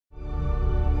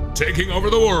taking over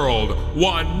the world,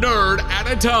 one nerd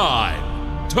at a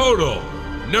time. Total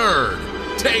Nerd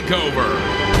Takeover.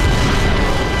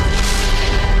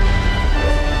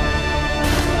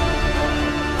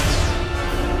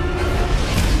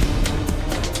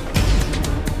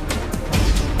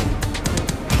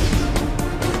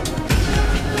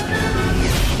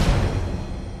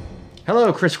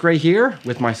 Hello, Chris Gray here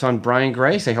with my son Brian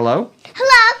Gray. Say hello.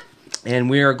 Hello. And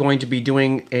we are going to be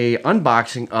doing a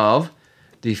unboxing of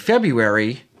the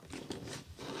February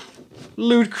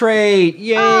Loot Crate.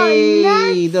 Yay!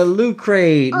 Oh, the Loot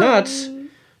Crate. Nuts.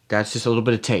 That's just a little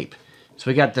bit of tape. So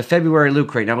we got the February Loot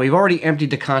Crate. Now we've already emptied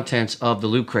the contents of the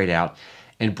Loot Crate out,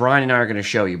 and Brian and I are going to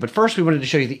show you. But first we wanted to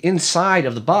show you the inside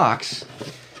of the box,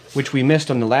 which we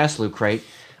missed on the last Loot Crate.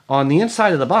 On the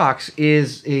inside of the box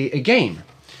is a game.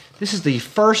 This is the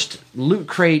first Loot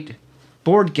Crate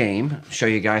board game. I'll show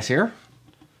you guys here.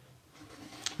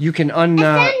 You can It's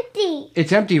empty.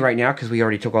 It's empty right now because we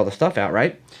already took all the stuff out,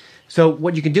 right? So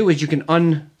what you can do is you can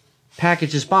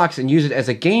unpackage this box and use it as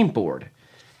a game board.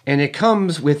 And it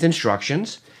comes with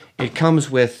instructions. It comes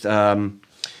with the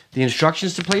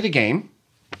instructions to play the game.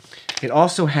 It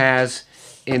also has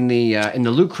in the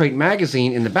Loot Crate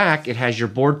magazine in the back, it has your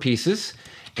board pieces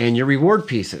and your reward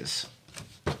pieces.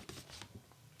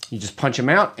 You just punch them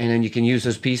out, and then you can use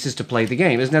those pieces to play the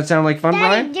game. Doesn't that sound like fun,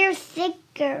 Brian? They're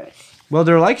stickers. Well,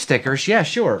 they're like stickers. Yeah,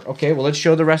 sure. Okay, well, let's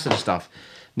show the rest of the stuff.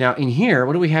 Now, in here,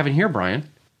 what do we have in here, Brian?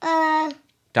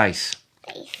 Dice.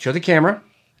 Show the camera.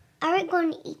 Are we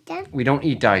going to eat them? We don't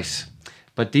eat dice.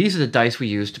 But these are the dice we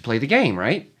use to play the game,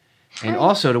 right? And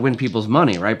also to win people's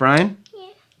money, right, Brian? Yeah.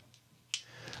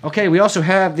 Okay, we also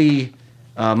have the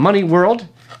Munny World.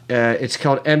 It's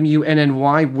called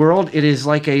M-U-N-N-Y World. It is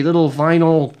like a little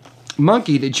vinyl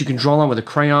monkey that you can draw on with a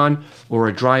crayon or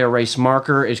a dry erase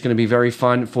marker. It's going to be very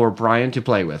fun for Brian to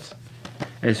play with.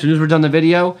 And as soon as we're done the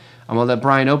video, I'm going to let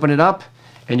Brian open it up,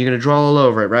 and you're going to draw all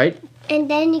over it, right? And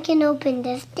then you can open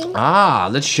this thing. Ah,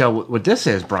 let's show what this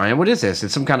is, Brian. What is this?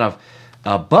 It's some kind of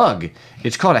bug.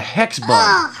 It's called a Hex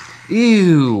Bug.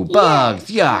 Ew,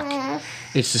 bugs, yuck.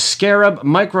 It's a scarab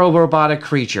micro-robotic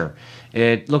creature.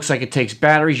 It looks like it takes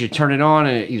batteries. You turn it on,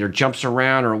 and it either jumps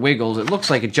around or wiggles. It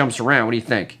looks like it jumps around. What do you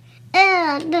think?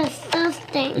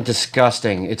 Disgusting.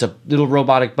 Disgusting. It's a little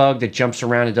robotic bug that jumps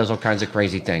around and does all kinds of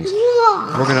crazy things.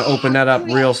 We're going to open that up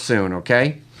real soon,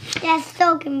 okay? That's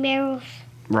so embarrassing.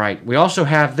 Right. We also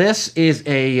have, this is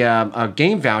a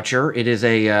game voucher. It is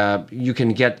you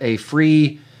can get a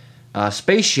free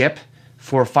spaceship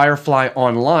for Firefly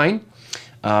Online.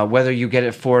 Whether you get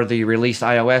it for the released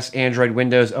iOS, Android,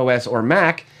 Windows, OS, or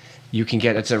Mac, you can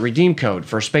get, it's a redeem code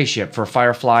for a spaceship for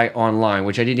Firefly Online,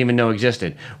 which I didn't even know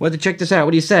existed. Well, check this out.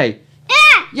 What do you say?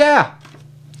 Yeah! Yeah!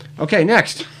 Okay,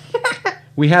 next.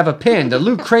 We have a pin, the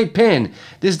Loot Crate pin.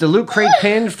 This is the Loot Crate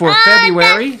pin for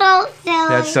February. That's so silly.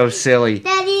 That's so silly.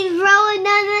 Daddy's rolling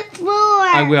on the floor.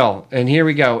 I will. And here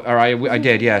we go. All right, I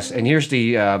did, yes. And here's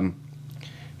the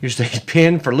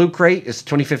pin for Loot Crate. It's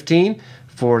 2015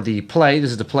 for the Play.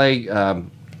 This is the Play How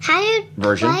do you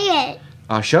version. play it?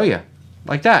 I'll show you.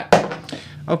 Like that.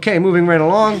 Okay, moving right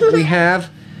along, we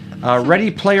have Ready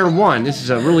Player One. This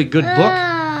is a really good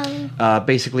book.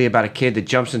 Basically about a kid that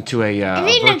jumps into a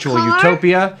virtual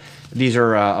utopia. These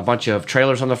are a bunch of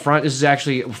trailers on the front. This is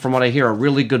actually, from what I hear, a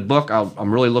really good book.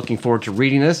 I'm really looking forward to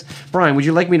reading this. Brian, would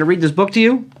you like me to read this book to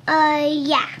you?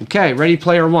 Yeah. Okay, Ready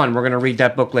Player One. We're going to read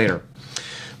that book later.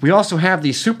 We also have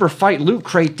the SuperFight Loot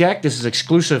Crate deck. This is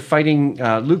exclusive fighting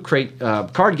Loot Crate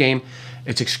card game.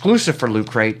 It's exclusive for Loot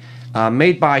Crate.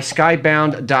 Made by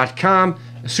Skybound.com,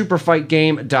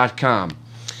 SuperFightGame.com.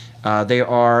 They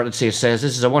are, let's see, it says,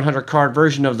 this is a 100-card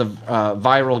version of the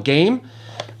viral game,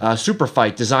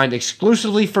 SuperFight, designed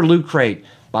exclusively for Loot Crate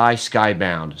by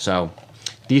Skybound. So,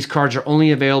 these cards are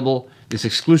only available, this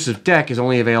exclusive deck is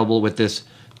only available with this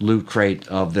Loot Crate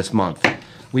of this month.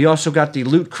 We also got the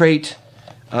Loot Crate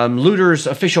Looters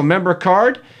official member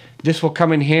card. This will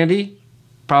come in handy,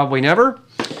 probably never.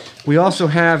 We also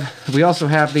have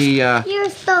the. You're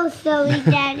so silly,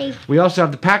 Daddy. We also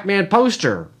have the Pac-Man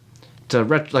poster.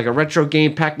 It's like a retro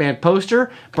game Pac-Man poster.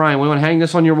 Brian, we want to hang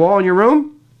this on your wall in your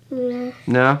room? No.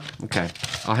 No? Okay.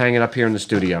 I'll hang it up here in the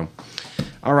studio.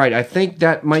 All right. I think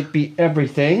that might be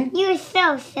everything. You're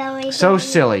so silly. So Daddy.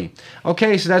 silly.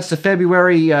 Okay. So that's the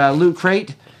February Loot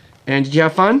Crate. And did you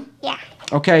have fun? Yeah.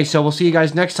 Okay. So we'll see you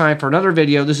guys next time for another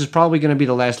video. This is probably going to be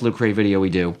the last Loot Crate video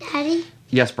we do. Daddy.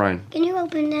 Yes, Brian. Can you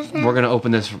open this now? We're going to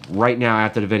open this right now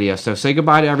after the video. So say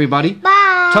goodbye to everybody.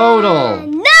 Bye. Total.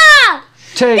 No!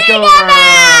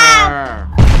 Takeover!